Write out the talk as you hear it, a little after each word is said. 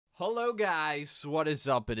Hello guys, what is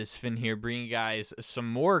up? It is Finn here bringing you guys some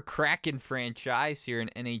more Kraken franchise here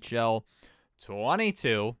in NHL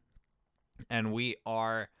 22. And we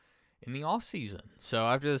are in the off season. So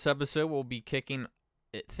after this episode, we'll be kicking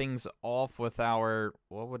things off with our,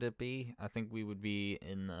 what would it be? I think we would be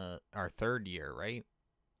in our third year, right?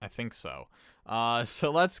 I think so.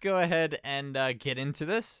 So let's go ahead and get into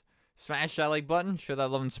this. Smash that like button, show that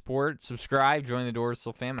love and support, subscribe, join the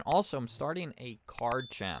Dorsal fam. And also, I'm starting a card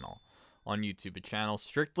channel on YouTube, a channel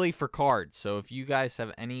strictly for cards. So if you guys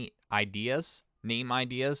have any ideas, name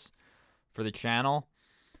ideas for the channel,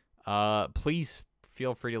 please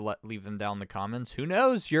feel free to leave them down in the comments. Who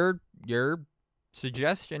knows, your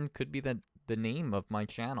suggestion could be the name of my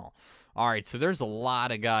channel. All right, so there's a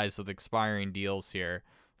lot of guys with expiring deals here.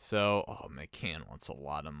 So, oh, McCann wants a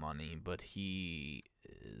lot of money, but he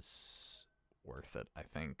is worth it, I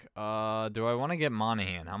think. Do I want to get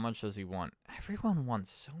Monahan? How much does he want? Everyone wants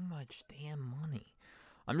so much damn money.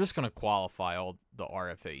 I'm just going to qualify all the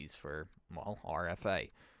RFAs for, well, RFA,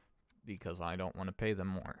 because I don't want to pay them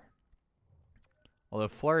more. Although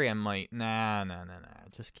Fleury, I might, nah.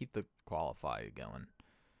 Just keep the qualify going.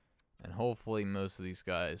 And hopefully most of these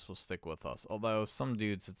guys will stick with us. Although some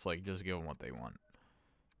dudes, it's like, just give them what they want.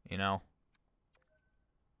 You know?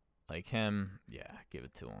 Like him, yeah, give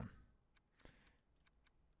it to him.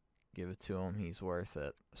 Give it to him, he's worth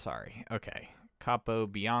it. Sorry, okay. Capo,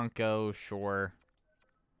 Bianco, sure.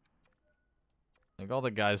 Like all the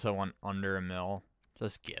guys that want under $1 mil,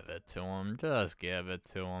 just give it to him. Just give it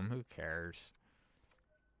to him, who cares?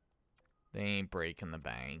 They ain't breaking the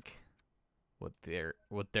bank with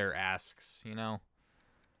their asks, you know?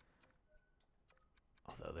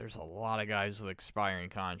 Although there's a lot of guys with expiring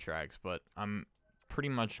contracts, but I'm pretty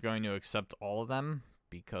much going to accept all of them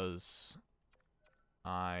because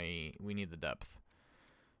we need the depth.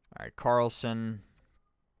 All right, Carlson,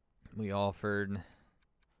 we offered.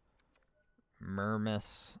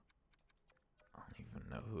 Mermis, I don't even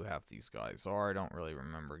know who half these guys are. I don't really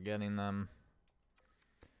remember getting them.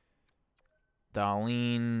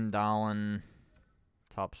 Dahlin,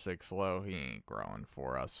 top 6 low. He ain't growing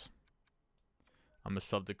for us. I'm a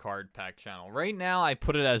sub to card pack channel. Right now, I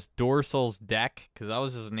put it as Dorsal's Deck, because that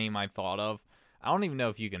was his name I thought of. I don't even know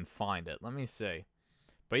if you can find it. Let me see.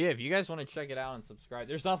 But yeah, if you guys want to check it out and subscribe,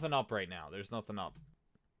 there's nothing up right now. There's nothing up.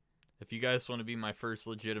 If you guys want to be my first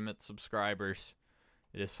legitimate subscribers,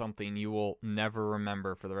 it is something you will never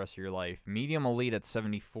remember for the rest of your life. Medium Elite at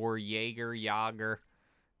 74. Jaeger,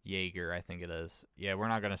 I think it is. Yeah, we're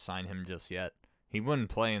not going to sign him just yet. He wouldn't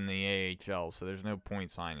play in the AHL, so there's no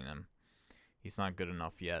point signing him. He's not good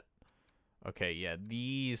enough yet. Okay, yeah,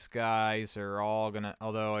 these guys are all going to...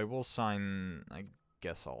 Although I will sign... I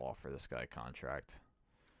guess I'll offer this guy a contract.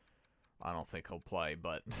 I don't think he'll play,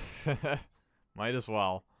 but... might as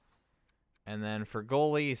well. And then for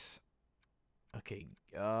goalies... Okay,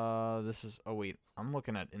 this is... Oh, wait. I'm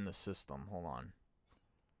looking at in the system. Hold on.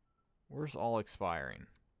 Where's all expiring?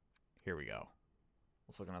 Here we go. I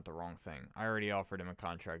was looking at the wrong thing. I already offered him a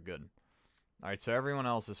contract. Good. Alright, so everyone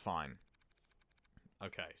else is fine.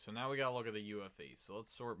 Okay, so now we gotta look at the UFAs. So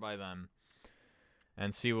let's sort by them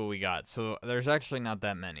and see what we got. So there's actually not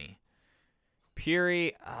that many.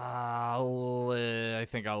 Peary, I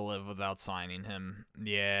think I'll live without signing him.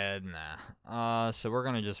 Yeah, nah. So we're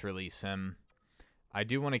gonna just release him. I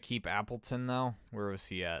do want to keep Appleton, though. Where was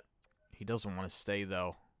he at? He doesn't want to stay,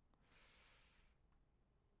 though.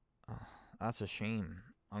 That's a shame.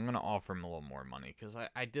 I'm gonna offer him a little more money, because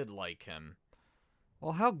I did like him.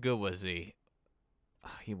 Well, how good was he?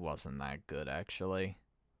 He wasn't that good, actually.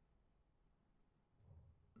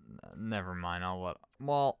 Never mind, I'll let...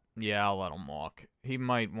 Well, yeah, I'll let him walk. He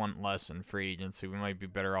might want less in free agency. We might be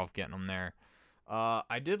better off getting him there.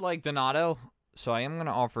 I did like Donato, so I am going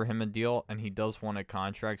to offer him a deal, and he does want a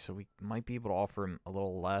contract, so we might be able to offer him a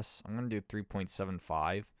little less. I'm going to do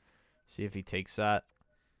 3.75. See if he takes that.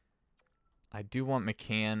 I do want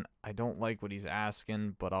McCann. I don't like what he's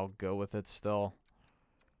asking, but I'll go with it still.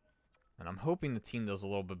 And I'm hoping the team does a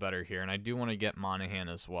little bit better here. And I do want to get Monahan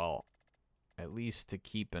as well. At least to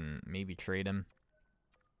keep and maybe trade him.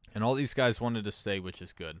 And all these guys wanted to stay, which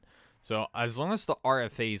is good. So as long as the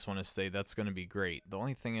RFAs want to stay, that's going to be great. The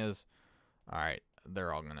only thing is, alright,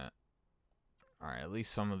 they're all going to... Alright, at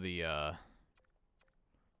least some of the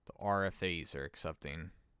RFAs are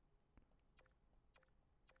accepting.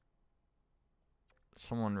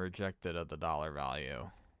 Someone rejected at the dollar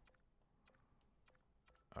value.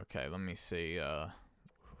 Okay, let me see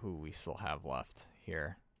who we still have left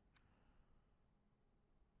here.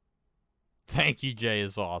 Thank you, Jay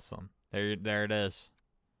is awesome. There it is.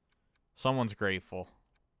 Someone's grateful.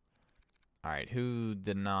 All right, who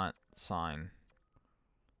did not sign?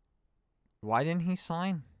 Why didn't he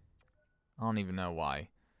sign? I don't even know why.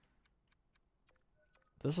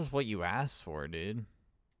 This is what you asked for, dude.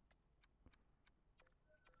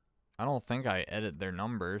 I don't think I edit their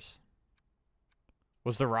numbers.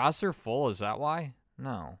 Was the roster full? Is that why?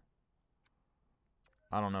 No.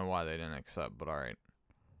 I don't know why they didn't accept, but alright.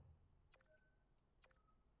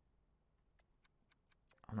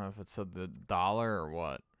 I don't know if it said the dollar or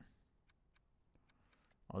what.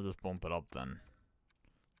 I'll just bump it up then.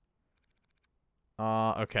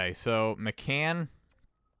 Okay, so McCann.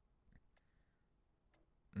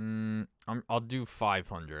 I'll do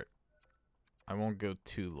 500. I won't go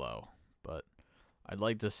too low, but I'd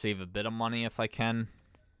like to save a bit of money if I can.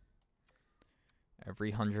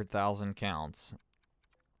 Every 100,000 counts.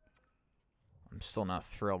 I'm still not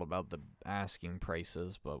thrilled about the asking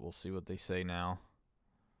prices, but we'll see what they say now.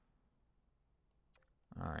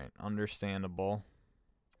 Alright, understandable.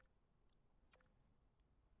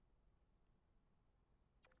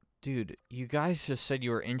 Dude, you guys just said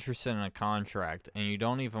you were interested in a contract, and you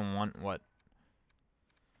don't even want what...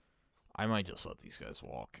 I might just let these guys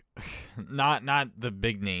walk. not the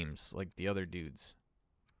big names, like the other dudes.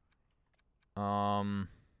 Alright,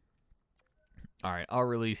 I'll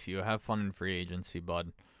release you. Have fun in free agency,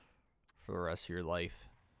 bud. For the rest of your life.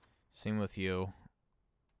 Same with you.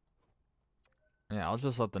 Yeah, I'll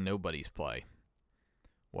just let the nobodies play.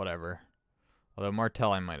 Whatever. Although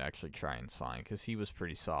Martel I might actually try and sign, because he was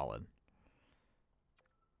pretty solid.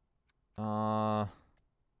 You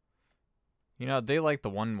know, they like the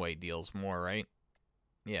one-way deals more, right?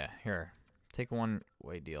 Yeah, here. Take a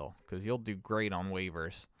one-way deal, because you'll do great on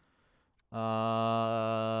waivers.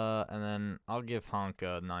 And then I'll give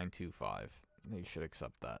Honka 925. They should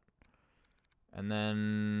accept that. And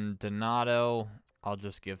then Donato, I'll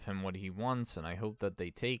just give him what he wants, and I hope that they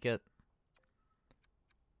take it.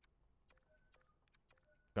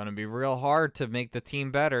 Gonna be real hard to make the team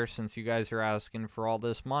better since you guys are asking for all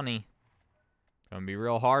this money. Gonna be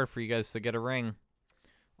real hard for you guys to get a ring.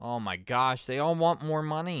 Oh my gosh, they all want more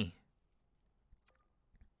money.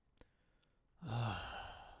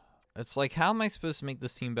 It's like, how am I supposed to make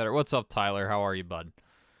this team better? What's up, Tyler? How are you, bud?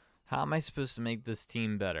 How am I supposed to make this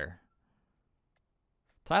team better?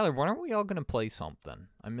 Tyler, when are we all gonna play something?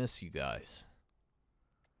 I miss you guys.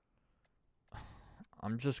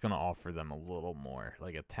 I'm just going to offer them a little more,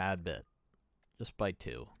 like a tad bit. Just by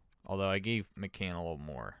 2. Although I gave McCann a little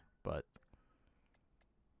more, but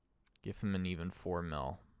give him an even 4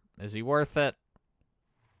 mil. Is he worth it?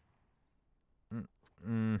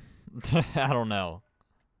 I don't know.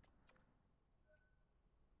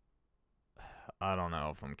 I don't know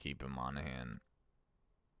if I'm keeping Monahan.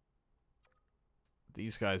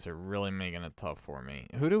 These guys are really making it tough for me.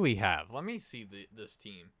 Who do we have? Let me see this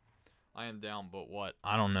team. I am down, but what?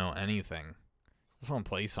 I don't know anything. Just want to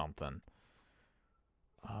play something.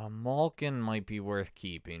 Malkin might be worth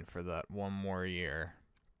keeping for that one more year.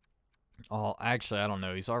 Oh, actually, I don't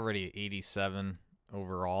know. He's already at 87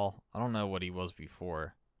 overall. I don't know what he was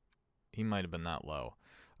before. He might have been that low.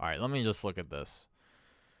 All right, let me just look at this.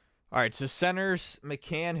 All right, so centers,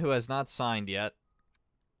 McCann, who has not signed yet.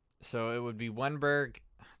 So it would be Wenberg.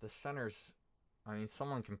 The centers, I mean,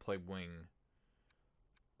 someone can play wing.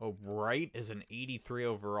 Oh, Wright is an 83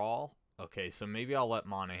 overall. Okay, so maybe I'll let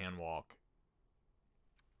Monahan walk.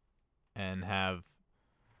 And have...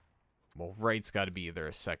 Well, Wright's got to be either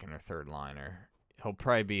a second or third liner. He'll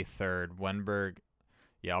probably be third. Wenberg...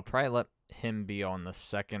 Yeah, I'll probably let him be on the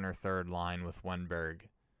second or third line with Wenberg.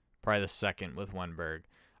 Probably the second with Wenberg.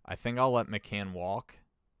 I think I'll let McCann walk.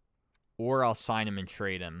 Or I'll sign him and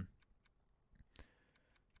trade him.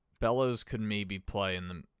 Bellows could maybe play in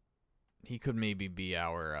the... He could maybe be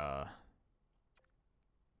our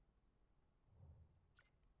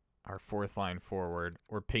fourth line forward.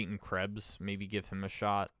 Or Peyton Krebs. Maybe give him a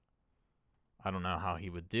shot. I don't know how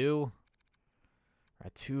he would do.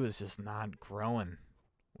 Ratu is just not growing,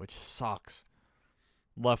 which sucks.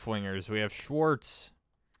 Left wingers. We have Schwartz.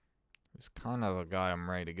 Who's kind of a guy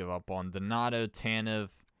I'm ready to give up on. Donato, Tanev.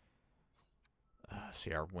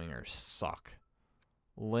 See, our wingers suck.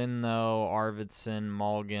 Lynn, though. Arvidsson,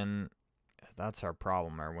 Mulligan. That's our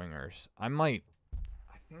problem, our wingers. I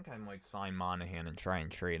think I might sign Monahan and try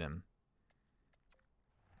and trade him.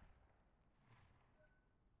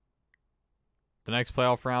 The next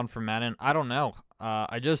playoff round for Madden? I don't know.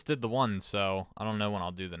 I just did the one, so I don't know when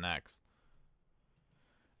I'll do the next.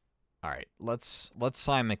 All right, let's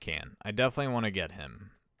sign McCann. I definitely want to get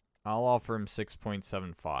him. I'll offer him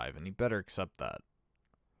 6.75, and he better accept that.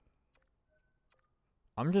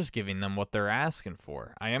 I'm just giving them what they're asking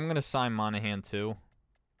for. I am going to sign Monahan, too.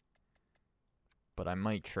 but I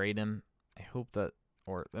might trade him. I hope that,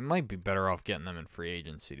 or it might be better off getting them in free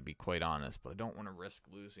agency, to be quite honest, but I don't want to risk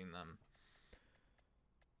losing them.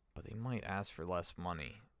 But they might ask for less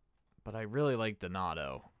money. But I really like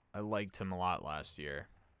Donato. I liked him a lot last year.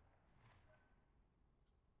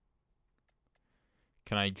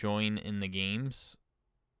 Can I join in the games?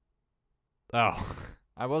 Oh,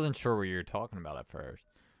 I wasn't sure what you were talking about at first.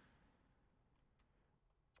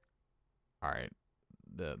 Alright.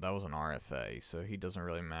 That was an RFA, so he doesn't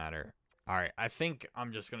really matter. Alright, I think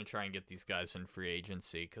I'm just going to try and get these guys in free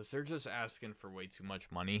agency, because they're just asking for way too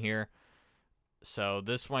much money here. So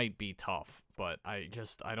this might be tough, but I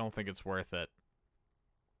don't think it's worth it.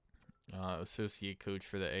 Associate coach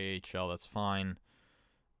for the AHL, that's fine.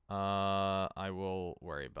 I will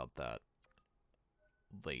worry about that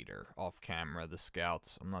later, off camera. The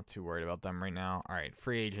scouts, I'm not too worried about them right now. Alright,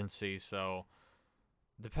 free agency, so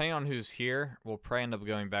depending on who's here, we'll probably end up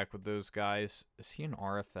going back with those guys. Is he an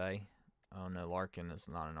RFA? Oh no, Larkin is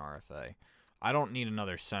not an RFA. I don't need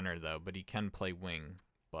another center though, but he can play wing.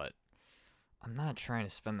 But I'm not trying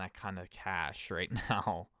to spend that kind of cash right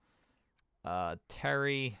now.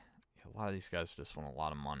 Terry, a lot of these guys just want a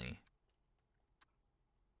lot of money.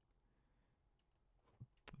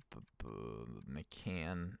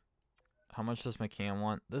 McCann. How much does McCann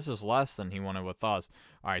want? This is less than he wanted with us.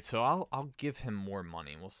 Alright, so I'll give him more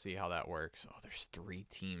money. We'll see how that works. Oh, there's 3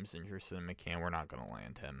 teams interested in McCann. We're not going to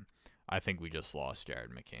land him. I think we just lost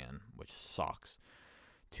Jared McCann, which sucks.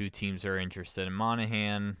 2 teams are interested in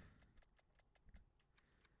Monahan.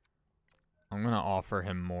 I'm going to offer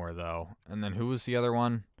him more, though. And then who was the other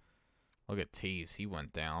one? Look at Tees. He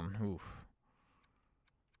went down. Oof.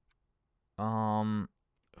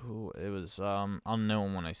 Who? It was, I'll know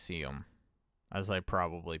him when I see him. As I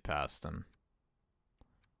probably passed him.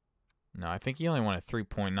 No, I think he only wanted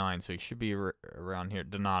 3.9, so he should be around here.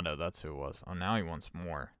 Donato, that's who it was. Oh, now he wants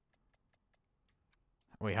more.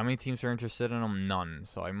 Wait, how many teams are interested in him? None,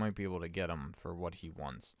 so I might be able to get him for what he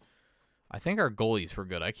wants. I think our goalies were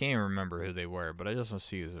good. I can't even remember who they were, but I just want to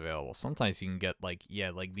see who's available. Sometimes you can get, like,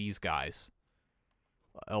 yeah, like these guys.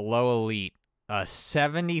 A low elite.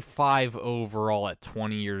 75 overall at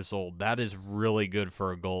 20 years old. That is really good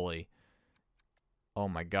for a goalie. Oh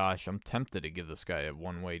my gosh, I'm tempted to give this guy a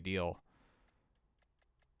one-way deal.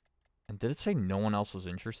 And did it say no one else was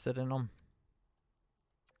interested in him?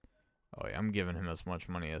 Oh yeah, I'm giving him as much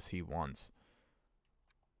money as he wants.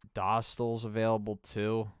 Dostal's available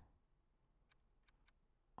too.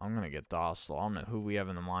 I'm going to get Dostal. I don't know who we have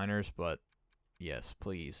in the minors, but yes,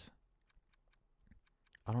 please.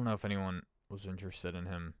 I don't know if anyone was interested in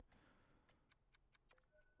him.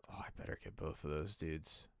 Oh, I better get both of those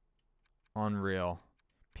dudes. Unreal.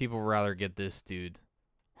 People rather get this dude,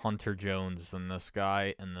 Hunter Jones, than this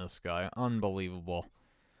guy and this guy. Unbelievable.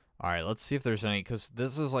 Alright, let's see if there's any, because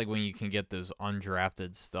this is like when you can get those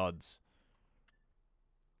undrafted studs.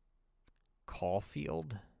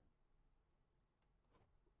 Caulfield?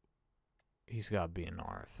 He's got to be an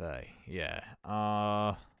RFA. Yeah.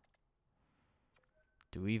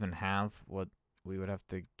 Do we even have what we would have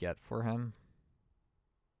to get for him?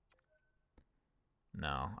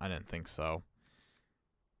 No, I didn't think so.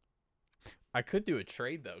 I could do a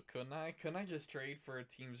trade, though, couldn't I? Couldn't I just trade for a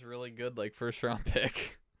team's really good, like, first-round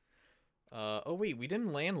pick? Oh, wait, we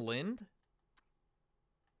didn't land Lind?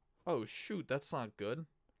 Oh, shoot, that's not good.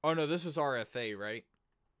 Oh, no, this is RFA, right?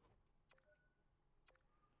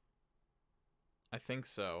 I think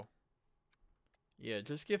so. Yeah,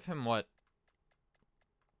 just give him what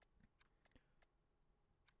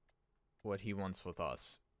he wants with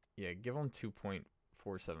us. Yeah, give him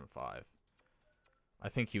 2.475. I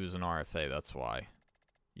think he was an RFA, that's why.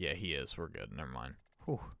 Yeah, he is. We're good. Never mind.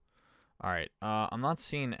 Whew. Alright, I'm not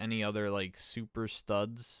seeing any other, like, super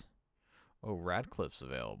studs. Oh, Radcliffe's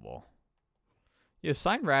available. Yeah,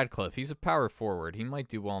 sign Radcliffe. He's a power forward. He might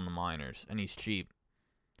do well in the minors, and he's cheap.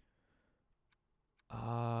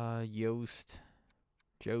 Jost.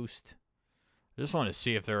 I just want to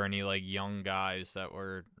see if there are any, like, young guys that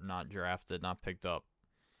were not drafted, not picked up.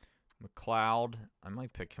 McLeod. I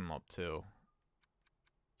might pick him up, too.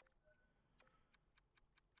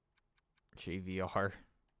 JVR.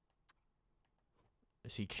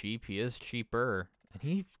 Is he cheap? He is cheaper. And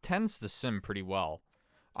he tends to sim pretty well.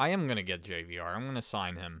 I am going to get JVR. I'm going to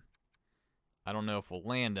sign him. I don't know if we'll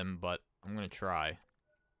land him, but I'm going to try.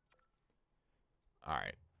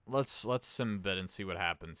 Alright. Let's sim a bit and see what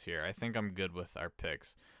happens here. I think I'm good with our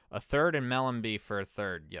picks. A third and Mellenby for a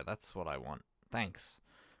third. Yeah, that's what I want. Thanks.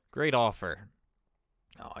 Great offer.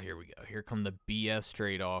 Oh, here we go. Here come the BS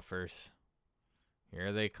trade offers.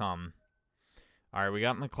 Here they come. All right, we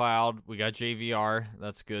got McLeod. We got JVR.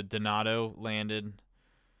 That's good. Donato landed.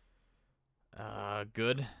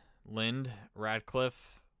 Good. Lind,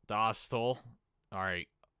 Radcliffe, Dostal. All right.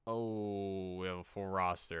 Oh, we have a full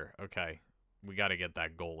roster. Okay. We got to get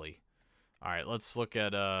that goalie. All right, let's look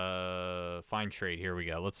at fine trade. Here we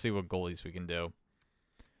go. Let's see what goalies we can do.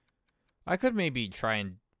 I could maybe try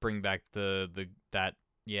and bring back the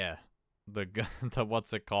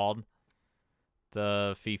what's it called?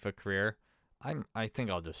 The FIFA career. I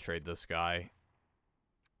think I'll just trade this guy.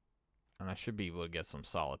 And I should be able to get some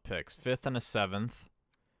solid picks. 5th and a 7th.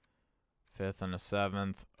 5th and a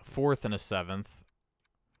 7th. 4th and a 7th.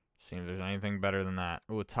 See if there's anything better than that.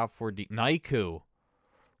 Ooh, a top 4 Naiku.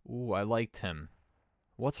 Ooh, I liked him.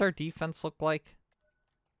 What's our defense look like?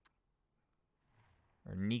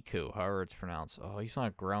 Or Niku, however it's pronounced. Oh, he's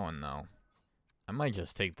not growing, though. I might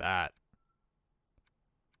just take that.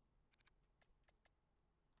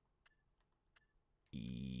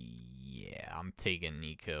 Yeah, I'm taking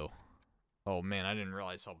Niku. Oh, man, I didn't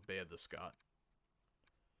realize how bad this got.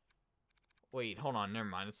 Wait, hold on, never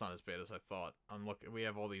mind. It's not as bad as I thought. I'm looking. We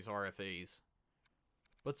have all these RFAs.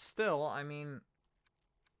 But still, I mean...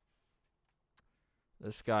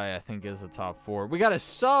 This guy, I think, is a top 4. We got a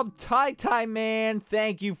sub, Ty Man.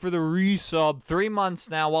 Thank you for the resub. 3 months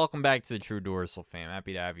now. Welcome back to the True Dorsal fam.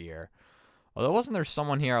 Happy to have you here. Although, wasn't there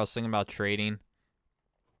someone here I was thinking about trading?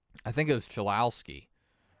 I think it was Chalowski.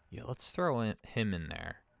 Yeah, let's throw him in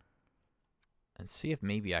there. And see if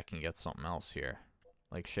maybe I can get something else here.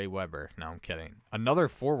 Like Shea Weber. No, I'm kidding. Another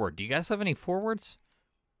forward. Do you guys have any forwards?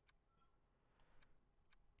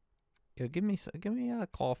 Yo, give me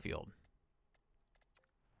Caulfield.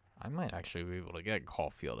 I might actually be able to get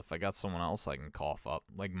Caulfield if I got someone else I can cough up,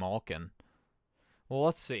 like Malkin. Well,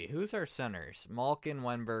 let's see. Who's our centers? Malkin,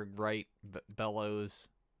 Wenberg, Wright, Bellows,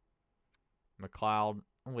 McLeod.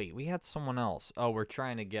 Wait, we had someone else. Oh, we're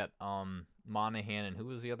trying to get Monahan, and who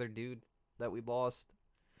was the other dude that we lost?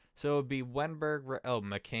 So it would be Wenberg. Oh,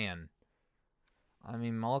 McCann. I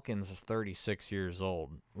mean, Malkin's 36 years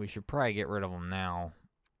old. We should probably get rid of him now.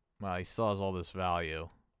 Well, he still has all this value.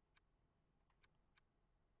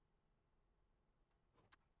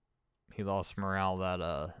 He lost morale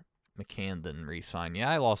that McCann didn't re-sign. Yeah,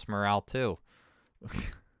 I lost morale too.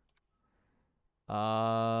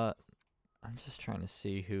 I'm just trying to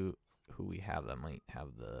see who we have that might have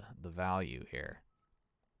the value here.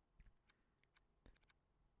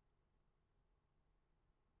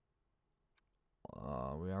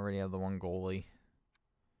 We already have the one goalie.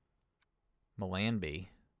 Malanby.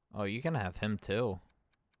 Oh, you can have him too.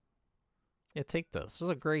 Yeah, take this. This is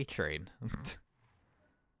a great trade.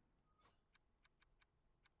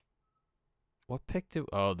 What pick do...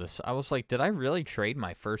 Oh, this... I was like, did I really trade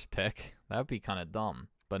my first pick? That would be kind of dumb.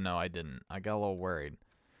 But no, I didn't. I got a little worried.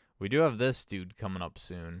 We do have this dude coming up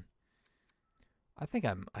soon. I think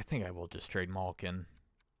I will just trade Malkin.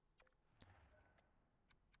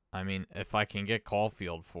 I mean, if I can get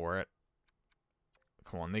Caulfield for it.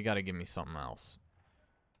 Come on, they got to give me something else.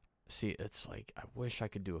 See, it's like, I wish I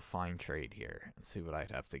could do a fine trade here and see what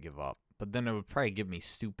I'd have to give up. But then it would probably give me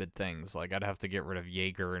stupid things. Like, I'd have to get rid of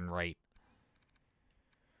Jaeger and Wright.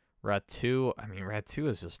 Ratu, I mean, Ratu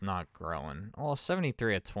is just not growing. Well,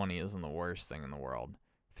 73 at 20 isn't the worst thing in the world.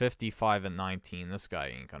 55 at 19, this guy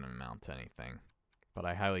ain't going to amount to anything. But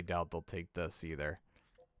I highly doubt they'll take this either.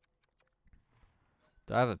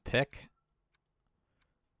 Do I have a pick?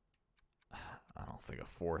 I don't think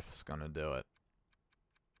a 4th's going to do it.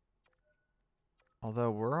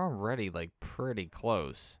 Although we're already, like, pretty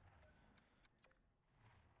close.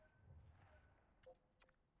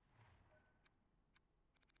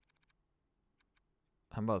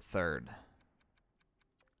 How about 3rd?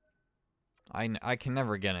 I can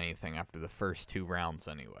never get anything after the first 2 rounds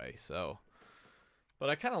anyway, so... But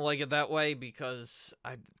I kind of like it that way because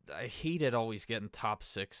I hated always getting top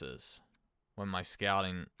 6s when my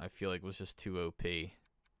scouting, I feel like, was just too OP.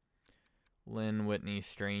 Lynn, Whitney,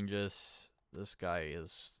 Stranges. This guy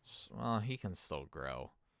is... Well, he can still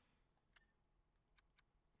grow.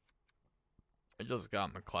 I just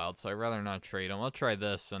got McLeod, so I'd rather not trade him. I'll try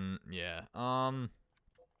this, and yeah.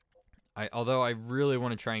 Although I really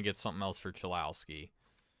want to try and get something else for Chalowski.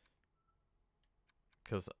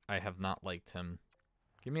 Because I have not liked him.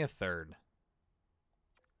 Give me a 3rd.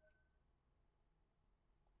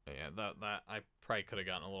 Yeah, that I probably could have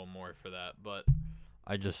gotten a little more for that, but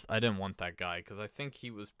I didn't want that guy because I think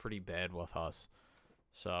he was pretty bad with us.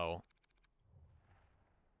 So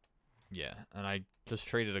yeah, and I just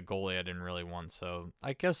traded a goalie I didn't really want, so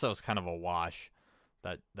I guess that was kind of a wash,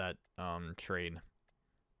 that trade.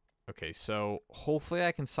 Okay, so hopefully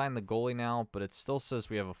I can sign the goalie now, but it still says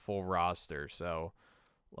we have a full roster. So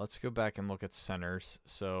let's go back and look at centers.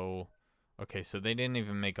 So, okay, so they didn't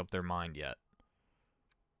even make up their mind yet.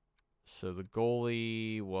 So the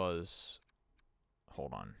goalie was,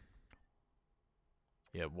 hold on.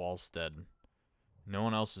 Yeah, Wallstead. No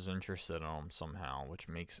one else is interested in him somehow, which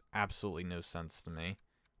makes absolutely no sense to me.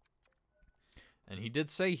 And he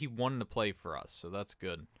did say he wanted to play for us, so that's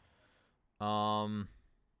good.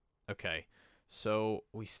 Okay. So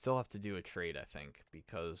we still have to do a trade, I think,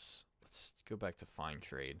 because let's go back to find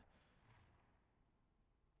trade.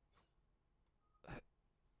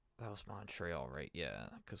 That was Montreal, right? Yeah,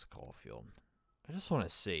 because Caulfield. I just want to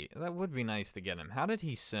see. That would be nice to get him. How did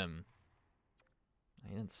he sim?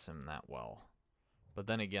 He didn't sim that well. But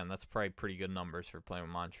then again, that's probably pretty good numbers for playing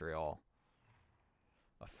with Montreal.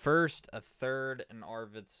 A first, a third, and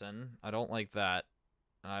Arvidsson. I don't like that.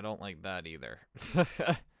 I don't like that either.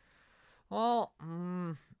 Well,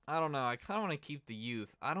 I don't know. I kind of want to keep the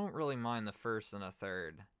youth. I don't really mind the first and a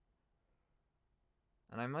third.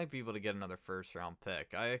 And I might be able to get another first-round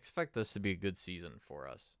pick. I expect this to be a good season for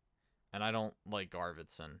us. And I don't like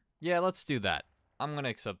Arvidsson. Yeah, let's do that. I'm going to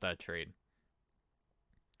accept that trade.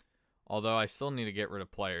 Although I still need to get rid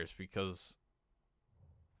of players because...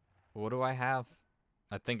 What do I have?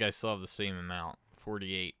 I think I still have the same amount.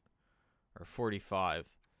 48 or 45.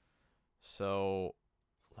 So...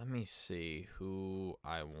 Let me see who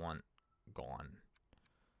I want gone.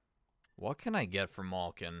 What can I get for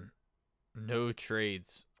Malkin? No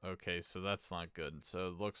trades. Okay, so that's not good. So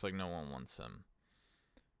it looks like no one wants him.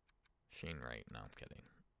 Shane Wright. No, I'm kidding.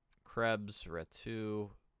 Krebs,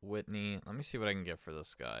 Retu, Whitney. Let me see what I can get for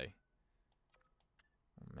this guy.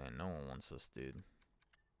 Oh, man, no one wants this dude.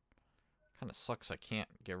 Kind of sucks I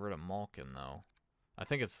can't get rid of Malkin, though. I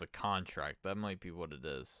think it's the contract. That might be what it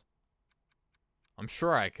is. I'm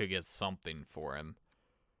sure I could get something for him.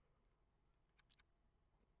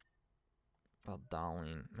 Well,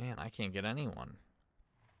 Darlene. Man, I can't get anyone.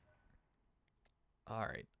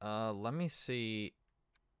 Alright, let me see.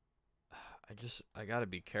 I gotta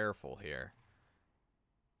be careful here.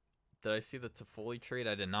 Did I see the Toffoli trade?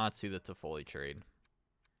 I did not see the Toffoli trade.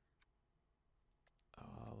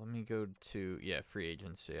 Let me go to, yeah, free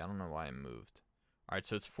agency. I don't know why I moved. Alright,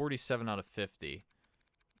 so it's 47 out of 50.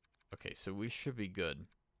 Okay, so we should be good.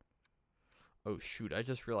 Oh, shoot. I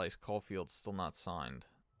just realized Caulfield's still not signed.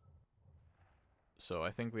 So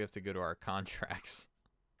I think we have to go to our contracts.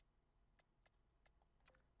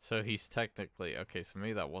 So he's technically... Okay, so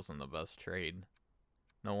maybe that wasn't the best trade.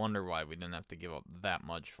 No wonder why we didn't have to give up that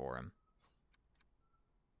much for him.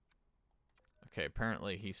 Okay,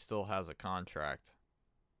 apparently he still has a contract.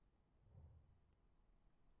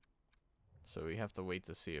 So we have to wait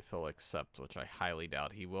to see if he'll accept, which I highly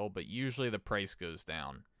doubt he will. But usually the price goes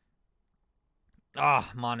down.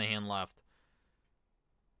 Ah, Monahan left.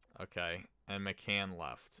 Okay, and McCann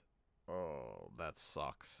left. Oh, that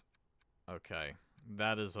sucks. Okay,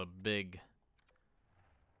 that is a big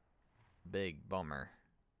bummer.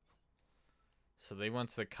 So they went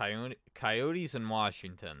to the Coyotes in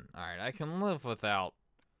Washington. Alright, I can live without...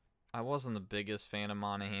 I wasn't the biggest fan of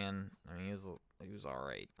Monahan. I mean, he was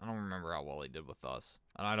alright. I don't remember how well he did with us.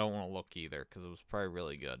 And I don't want to look either, because it was probably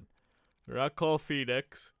really good. They're not called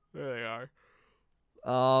Phoenix. There they are.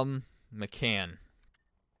 McCann.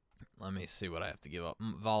 Let me see what I have to give up.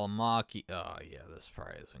 Valimaki. Oh, yeah, this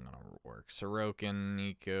probably isn't going to work. Sorokin,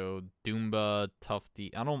 Nico, Dumba,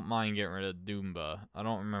 Tufty. I don't mind getting rid of Dumba. I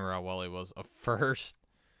don't remember how well he was. A first.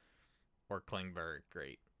 Or Klingberg.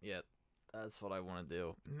 Great. Yeah, that's what I want to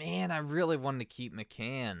do. Man, I really wanted to keep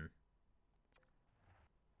McCann.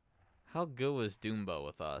 How good was Dumba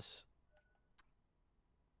with us?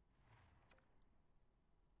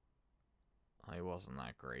 He wasn't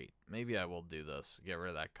that great. Maybe I will do this. Get rid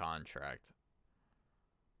of that contract.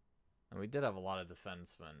 And we did have a lot of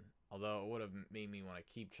defensemen. Although it would have made me want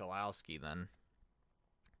to keep Chalowski then.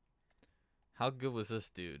 How good was this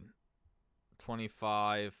dude?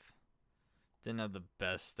 25. Didn't have the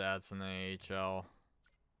best stats in the AHL.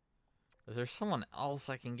 Is there someone else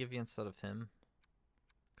I can give you instead of him?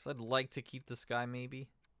 Because I'd like to keep this guy maybe.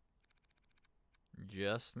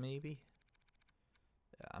 Just maybe.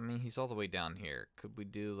 I mean, he's all the way down here. Could we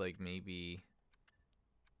do, like, maybe...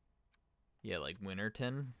 Yeah, like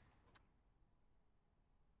Winterton?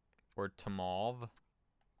 Or Tomov?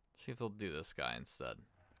 See if they'll do this guy instead.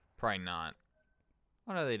 Probably not.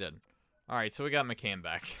 Oh, no, they did. Alright, so we got McCann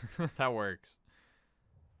back. That works.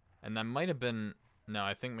 And that might have been... No,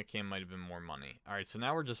 I think McCann might have been more money. Alright, so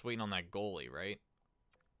now we're just waiting on that goalie, right?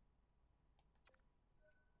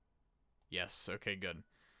 Yes, okay, good.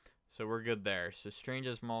 So we're good there. So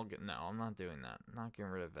Strange's Mulligan. No, I'm not doing that. I'm not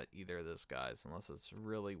getting rid of either of those guys unless it's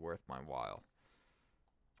really worth my while.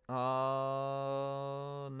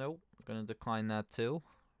 Nope. Gonna decline that too.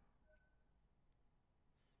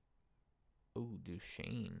 Ooh,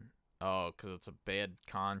 Duchesne. Oh, because it's a bad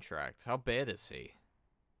contract. How bad is he?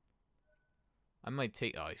 I might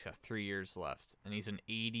take... Oh, he's got 3 years left. And he's an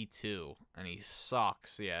 82. And he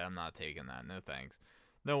sucks. Yeah, I'm not taking that. No thanks.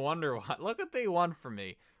 No wonder why. Look what they want from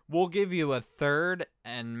me. We'll give you a 3rd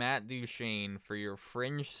and Matt Duchesne for your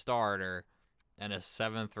fringe starter and a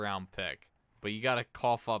 7th round pick. But you got to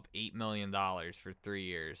cough up $8 million for 3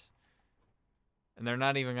 years. And they're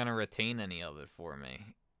not even going to retain any of it for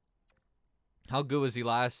me. How good was he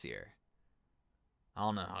last year? I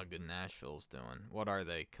don't know how good Nashville's doing. What are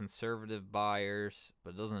they? Conservative buyers,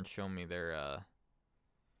 but it doesn't show me their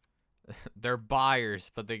they're buyers,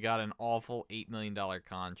 but they got an awful $8 million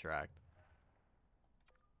contract.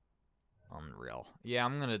 Unreal. Yeah,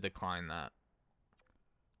 I'm gonna decline that.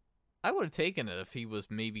 I would have taken it if he was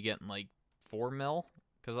maybe getting like 4 mil,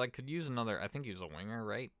 because I could use another. I think he was a winger,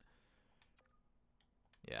 right?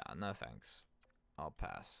 Yeah, no thanks. I'll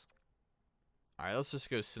pass. Alright, let's just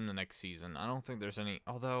go to the next season. I don't think there's any...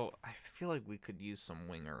 Although, I feel like we could use some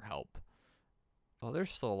winger help. Oh, there's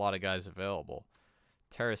still a lot of guys available.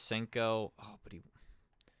 Tarasenko. Oh, but he...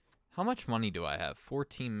 How much money do I have?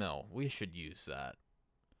 14 mil. We should use that.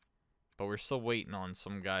 But we're still waiting on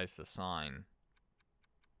some guys to sign.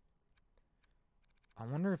 I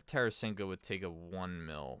wonder if Tarasenko would take a 1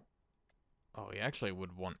 mil. Oh, he actually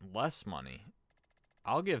would want less money.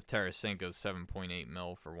 I'll give Tarasenko 7.8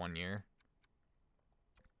 mil for 1 year.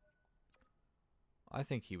 I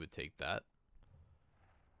think he would take that.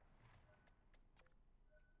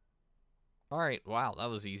 Alright, wow, that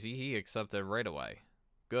was easy. He accepted right away.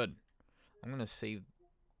 Good. I'm going to save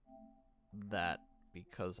that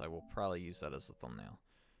because I will probably use that as a thumbnail.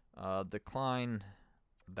 Decline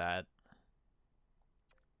that.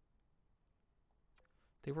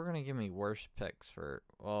 They were going to give me worse picks for...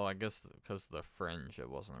 Well, I guess because of the fringe, it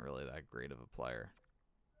wasn't really that great of a player.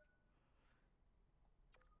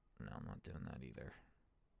 No, I'm not doing that either.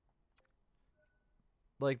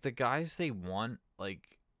 Like, the guys they want,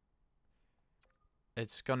 like,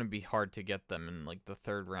 it's going to be hard to get them in, like, the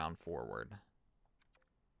 3rd round forward.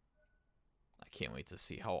 I can't wait to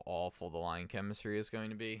see how awful the line chemistry is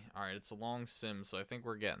going to be. Alright, it's a long sim, so I think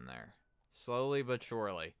we're getting there. Slowly but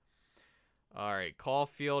surely. Alright,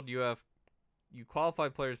 Caulfield, you qualify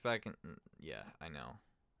players back in... Yeah, I know.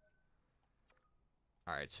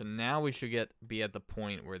 Alright, so now we should be at the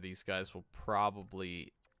point where these guys will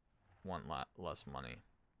probably want less money.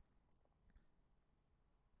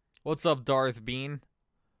 What's up, Darth Bean?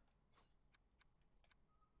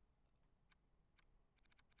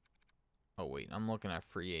 Oh, wait, I'm looking at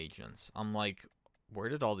free agents. I'm like, where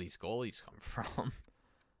did all these goalies come from?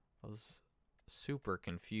 I was super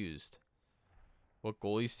confused. What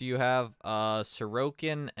goalies do you have?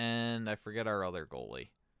 Sorokin and I forget our other goalie.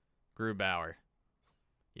 Grubauer.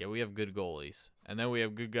 Yeah, we have good goalies. And then we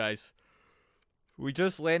have good guys. We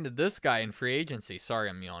just landed this guy in free agency. Sorry,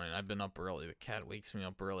 I'm yawning. I've been up early. The cat wakes me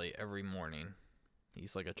up early every morning.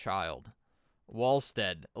 He's like a child.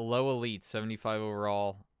 Wallstead, low elite, 75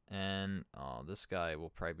 overall. And this guy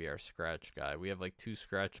will probably be our scratch guy. We have like 2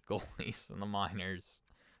 scratch goalies in the minors.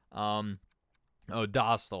 Oh,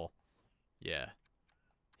 Dostal. Yeah.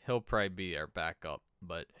 He'll probably be our backup,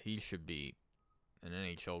 but he should be an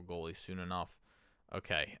NHL goalie soon enough.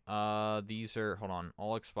 Okay, these are, hold on,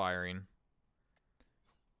 all expiring.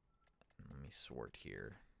 Let me sort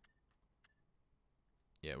here.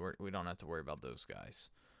 Yeah, we don't have to worry about those guys.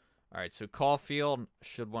 Alright, so Caulfield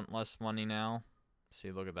should want less money now.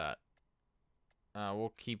 See, look at that.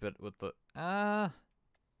 We'll keep it with the, nah,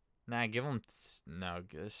 give him, no,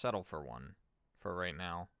 settle for 1 for right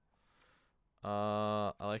now.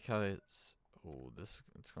 I like how it's, oh,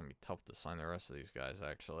 it's gonna be tough to sign the rest of these guys,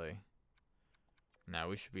 actually. Now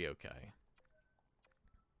we should be okay.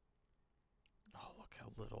 Oh, look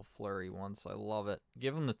how little Fleury wants. I love it.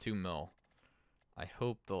 Give him the 2 mil. I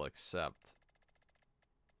hope they'll accept.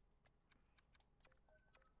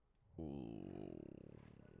 Ooh,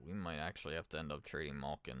 we might actually have to end up trading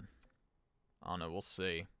Malkin. I don't know. We'll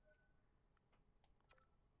see.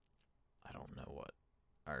 I don't know what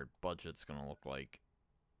our budget's going to look like.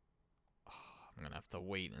 Oh, I'm going to have to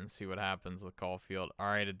wait and see what happens with Caulfield. All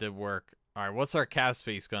right, it did work. All right, what's our cap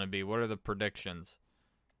space going to be? What are the predictions?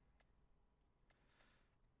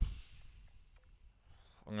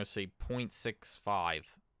 I'm going to say 0.65.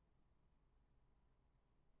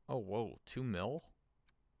 Oh, whoa. 2 mil?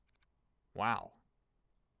 Wow.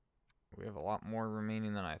 We have a lot more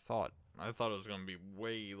remaining than I thought. I thought it was going to be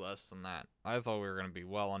way less than that. I thought we were going to be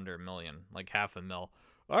well under $1 million, like $500,000.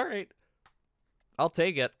 All right. I'll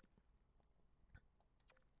take it.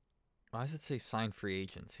 Why does it say sign free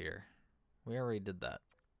agents here? We already did that.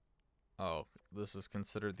 Oh, this is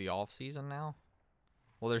considered the off season now?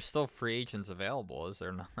 Well, there's still free agents available, is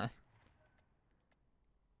there not?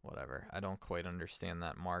 Whatever. I don't quite understand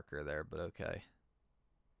that marker there, but okay.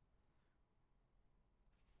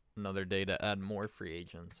 Another day to add more free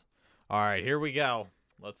agents. All right, here we go.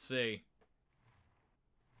 Let's see.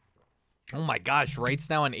 Oh my gosh, Wright's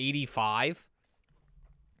now an 85.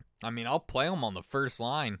 I mean, I'll play him on the first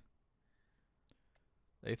line.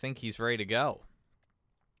 They think he's ready to go.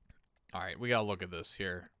 All right, we got to look at this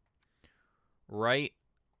here. Wright.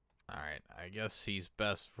 All right, I guess he's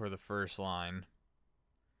best for the first line.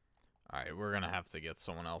 All right, we're going to have to get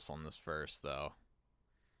someone else on this first, though.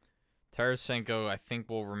 Tarasenko, I think,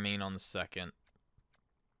 will remain on the second.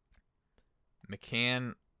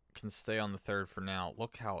 McCann can stay on the third for now.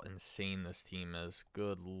 Look how insane this team is.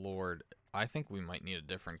 Good Lord. I think we might need a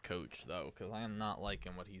different coach, though, because I am not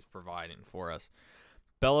liking what he's providing for us.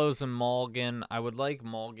 Bellows and Malgin. I would like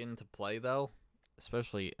Malgin to play, though,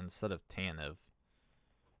 especially instead of Tanev,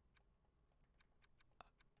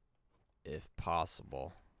 if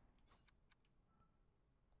possible.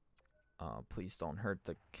 Please don't hurt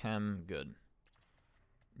the chem. Good.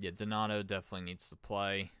 Yeah, Donato definitely needs to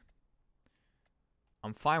play.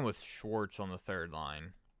 I'm fine with Schwartz on the third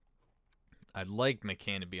line. I'd like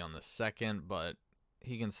McCann to be on the second, but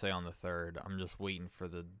he can stay on the third. I'm just waiting for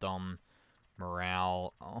the dumb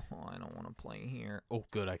morale. Oh, I don't want to play here. Oh,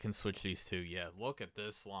 good. I can switch these two. Yeah, look at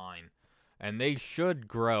this line. And they should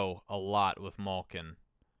grow a lot with Malkin.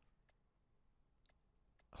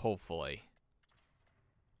 Hopefully.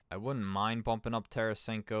 I wouldn't mind bumping up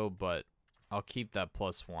Tarasenko, but I'll keep that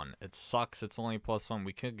 +1. It sucks it's only +1.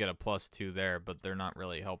 We could get a +2 there, but they're not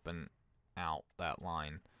really helping out that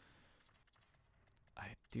line.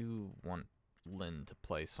 I do want Lynn to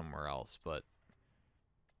play somewhere else, but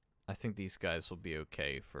I think these guys will be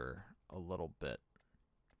okay for a little bit.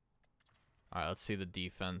 All right, let's see the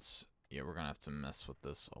defense. Yeah, we're going to have to mess with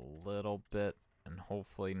this a little bit and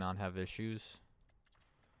hopefully not have issues.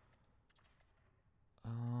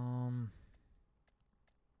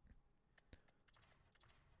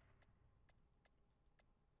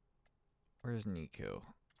 Where's Nico?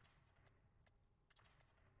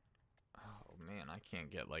 Oh man, I can't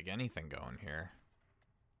get like anything going here.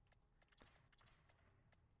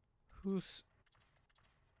 Who's...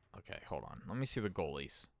 Okay, hold on. Let me see the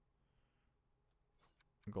goalies.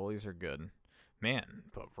 Goalies are good. Man,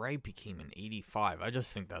 but Wright became an 85. I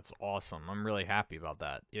just think that's awesome. I'm really happy about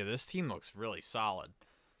that. Yeah, this team looks really solid.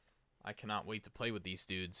 I cannot wait to play with these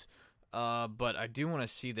dudes. But I do want to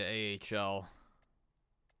see the AHL.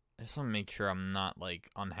 I just want to make sure I'm not,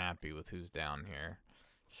 like, unhappy with who's down here.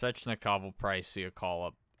 Svechnikov will probably see a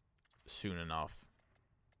call-up soon enough.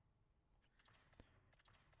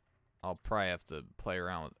 I'll probably have to play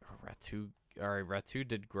around with Ratu. Alright, Ratu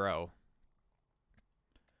did grow.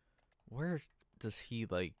 Where does he,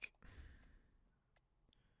 like...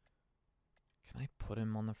 Can I put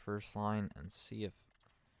him on the first line and see if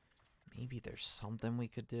maybe there's something we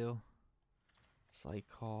could do?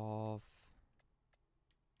 Zykov.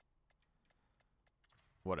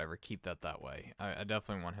 Whatever, keep that way. I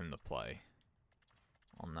definitely want him to play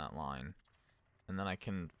on that line. And then I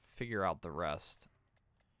can figure out the rest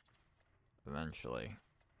eventually.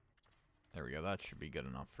 There we go. That should be good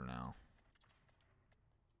enough for now.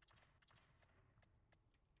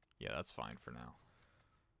 Yeah, that's fine for now.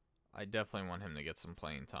 I definitely want him to get some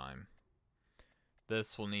playing time.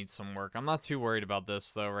 This will need some work. I'm not too worried about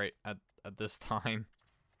this, though, right at this time.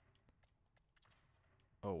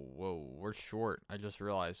 Oh, whoa, we're short. I just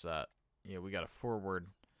realized that. Yeah, we got a forward.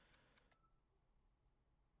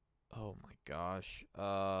 Oh my gosh.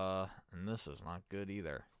 And this is not good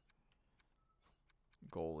either.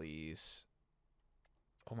 Goalies.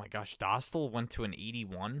 Oh my gosh, Dostal went to an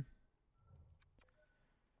 81.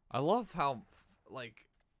 I love how, like,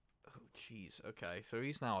 oh jeez. Okay, so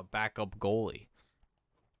he's now a backup goalie.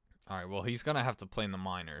 All right, well, he's gonna have to play in the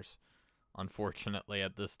minors, unfortunately,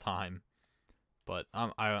 at this time. But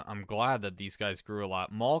I'm glad that these guys grew a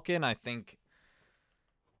lot. Malkin, I think,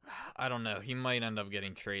 I don't know. He might end up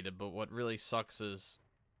getting traded. But what really sucks is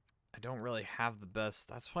I don't really have the best.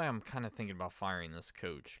 That's why I'm kind of thinking about firing this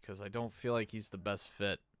coach. Because I don't feel like he's the best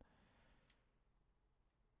fit.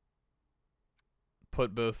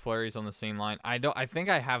 Put both Flurries on the same line. I think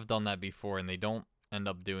I have done that before. And they don't end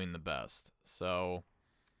up doing the best. So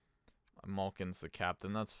Malkin's the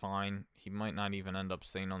captain. That's fine. He might not even end up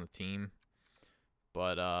staying on the team.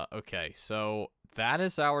 But, okay. So, that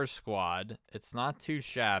is our squad. It's not too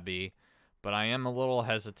shabby. But I am a little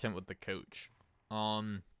hesitant with the coach.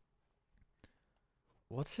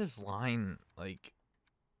 What's his line? Like,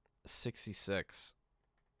 66.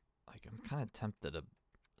 Like, I'm kind of tempted to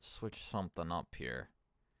switch something up here.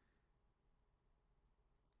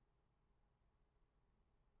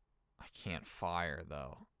 I can't fire,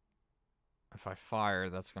 though. If I fire,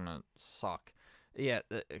 that's gonna suck. Yeah,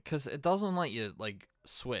 because it doesn't let you, like,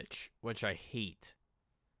 switch, which I hate.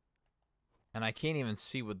 And I can't even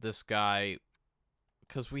see what this guy...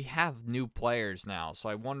 Because we have new players now, so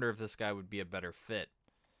I wonder if this guy would be a better fit.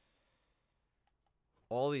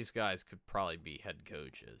 All these guys could probably be head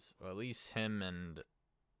coaches. Or at least him and...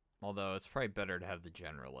 Although, it's probably better to have the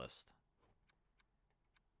generalist.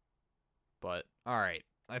 But, alright.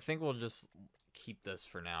 I think we'll just keep this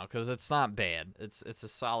for now, because it's not bad. It's a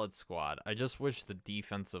solid squad. I just wish the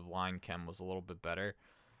defensive line chem was a little bit better.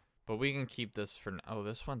 But we can keep this for now. Oh,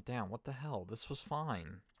 this went down. What the hell? This was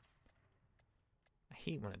fine. I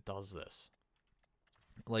hate when it does this.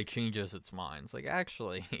 Like, changes its mind. It's like,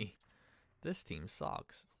 actually, this team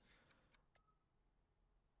sucks.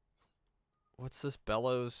 What's this?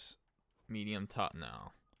 Bellows? Medium top?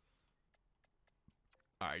 No.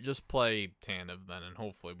 Alright, just play Tanev then, and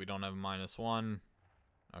hopefully we don't have -1.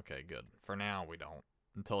 Okay, good. For now, we don't.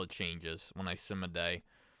 Until it changes when I sim a day.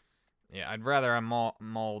 Yeah, I'd rather have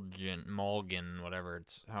Malgin, whatever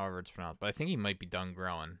however it's pronounced. But I think he might be done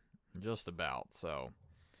growing. Just about, so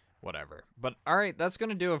whatever. But alright, that's going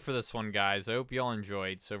to do it for this one, guys. I hope you all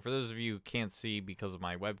enjoyed. So for those of you who can't see because of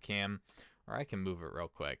my webcam, or I can move it real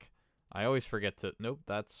quick. I always forget to... Nope,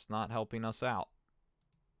 that's not helping us out.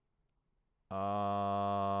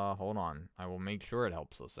 Hold on. I will make sure it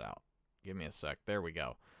helps us out. Give me a sec. There we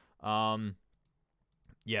go.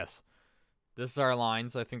 Yes. This is our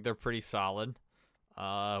lines. I think they're pretty solid.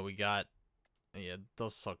 We got... Yeah, it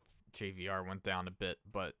does suck. JVR went down a bit,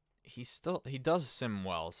 but he does sim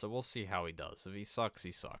well, so we'll see how he does. If he sucks,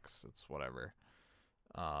 he sucks. It's whatever.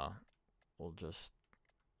 We'll just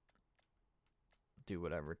do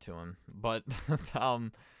whatever to him. But,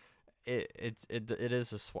 It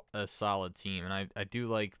is a solid team, and I do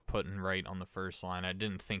like putting Wright on the first line. I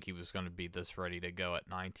didn't think he was going to be this ready to go at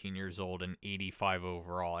 19 years old and 85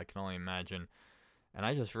 overall. I can only imagine. And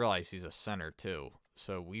I just realized he's a center, too.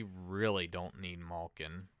 So we really don't need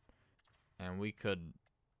Malkin. And we could...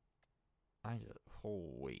 Oh,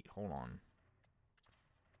 wait, hold on.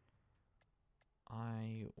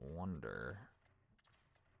 I wonder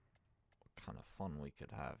what kind of fun we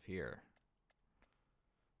could have here.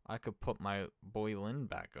 I could put my boy Lynn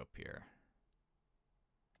back up here.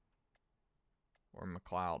 Or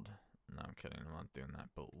McLeod. No, I'm kidding. I'm not doing that.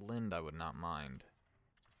 But Lind, I would not mind.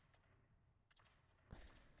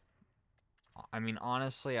 I mean,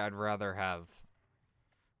 honestly, I'd rather have...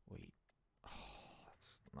 Wait. Oh,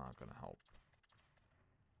 that's not going to help.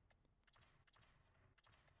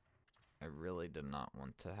 I really did not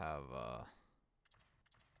want to have...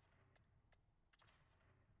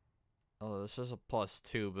 Oh, this is a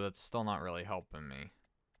 +2, but it's still not really helping me.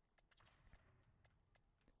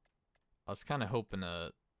 I was kind of hoping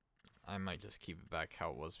to... I might just keep it back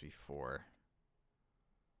how it was before.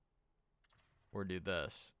 Or do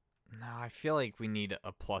this. No, I feel like we need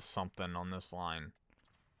a plus something on this line.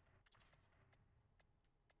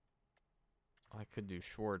 I could do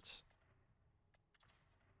Schwartz.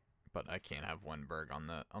 But I can't have Wenberg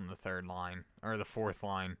on the third line. Or the fourth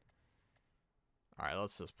line. Alright,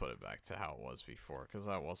 let's just put it back to how it was before, because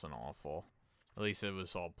that wasn't awful. At least it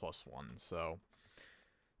was all +1, so...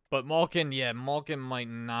 But Malkin, yeah, Malkin might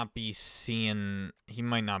not be seeing... He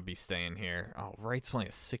might not be staying here. Oh, Wright's only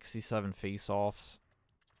a 67 face-offs.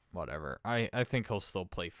 Whatever. I think he'll still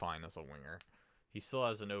play fine as a winger. He still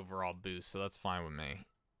has an overall boost, so that's fine with me.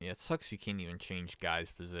 Yeah, it sucks you can't even change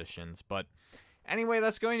guys' positions, but... Anyway,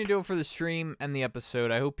 that's going to do it for the stream and the episode.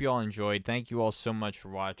 I hope you all enjoyed. Thank you all so much for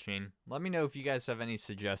watching. Let me know if you guys have any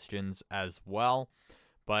suggestions as well.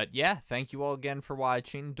 But yeah, thank you all again for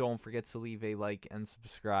watching. Don't forget to leave a like and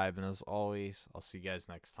subscribe. And as always, I'll see you guys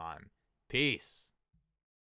next time. Peace.